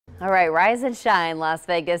All right, rise and shine, Las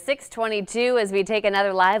Vegas. 6:22 as we take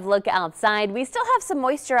another live look outside. We still have some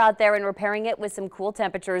moisture out there and repairing it with some cool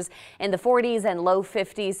temperatures in the 40s and low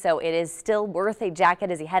 50s, so it is still worth a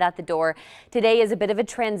jacket as you head out the door. Today is a bit of a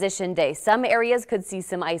transition day. Some areas could see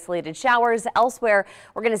some isolated showers. Elsewhere,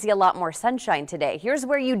 we're going to see a lot more sunshine today. Here's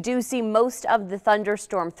where you do see most of the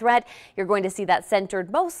thunderstorm threat. You're going to see that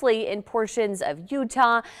centered mostly in portions of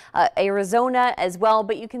Utah, Arizona as well,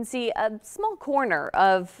 but you can see a small corner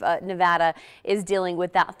of Nevada is dealing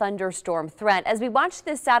with that thunderstorm threat. As we watch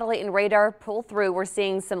this satellite and radar pull through, we're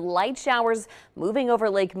seeing some light showers moving over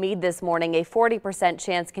Lake Mead this morning. A 40%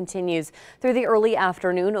 chance continues through the early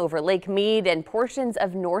afternoon over Lake Mead and portions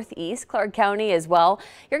of northeast Clark County as well.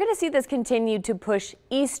 You're going to see this continue to push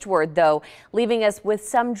eastward, though, leaving us with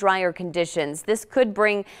some drier conditions. This could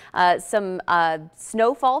bring some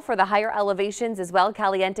snowfall for the higher elevations as well.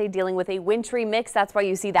 Caliente dealing with a wintry mix. That's why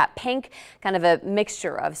you see that pink, kind of a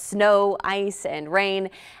mixture of snow, ice, and rain.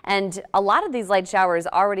 And a lot of these light showers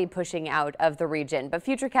already pushing out of the region. But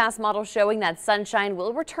Futurecast models showing that sunshine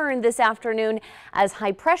will return this afternoon as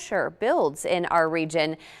high pressure builds in our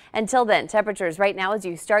region. Until then, temperatures right now as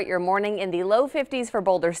you start your morning in the low 50s for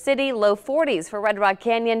Boulder City, low 40s for Red Rock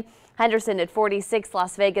Canyon, Henderson at 46,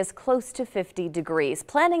 Las Vegas close to 50 degrees.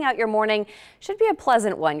 Planning out your morning should be a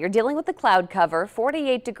pleasant one. You're dealing with the cloud cover,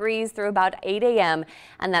 48 degrees through about 8 a.m.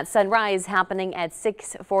 and that sunrise happening at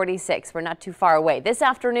 6:46. We're not too far away. This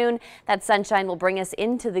afternoon, that sunshine will bring us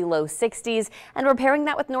into the low 60s, and we're pairing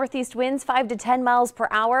that with northeast winds 5 to 10 miles per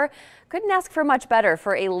hour. Couldn't ask for much better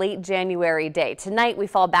for a late January day. Tonight we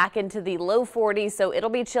fall back into the low 40s, so it'll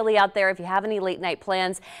be chilly out there if you have any late night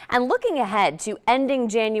plans. And looking ahead to ending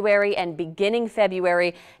January and beginning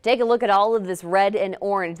February, take a look at all of this red and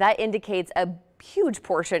orange. That indicates a huge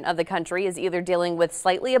portion of the country is either dealing with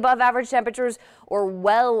slightly above average temperatures or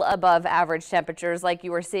well above average temperatures like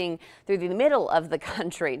you are seeing through the middle of the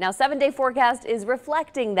country. Now, 7-day forecast is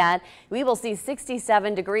reflecting that. We will see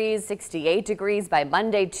 67 degrees, 68 degrees by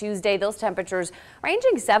Monday, Tuesday. Those temperatures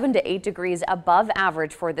ranging 7 to 8 degrees above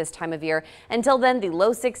average for this time of year. Until then, the low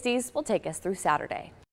 60s will take us through Saturday.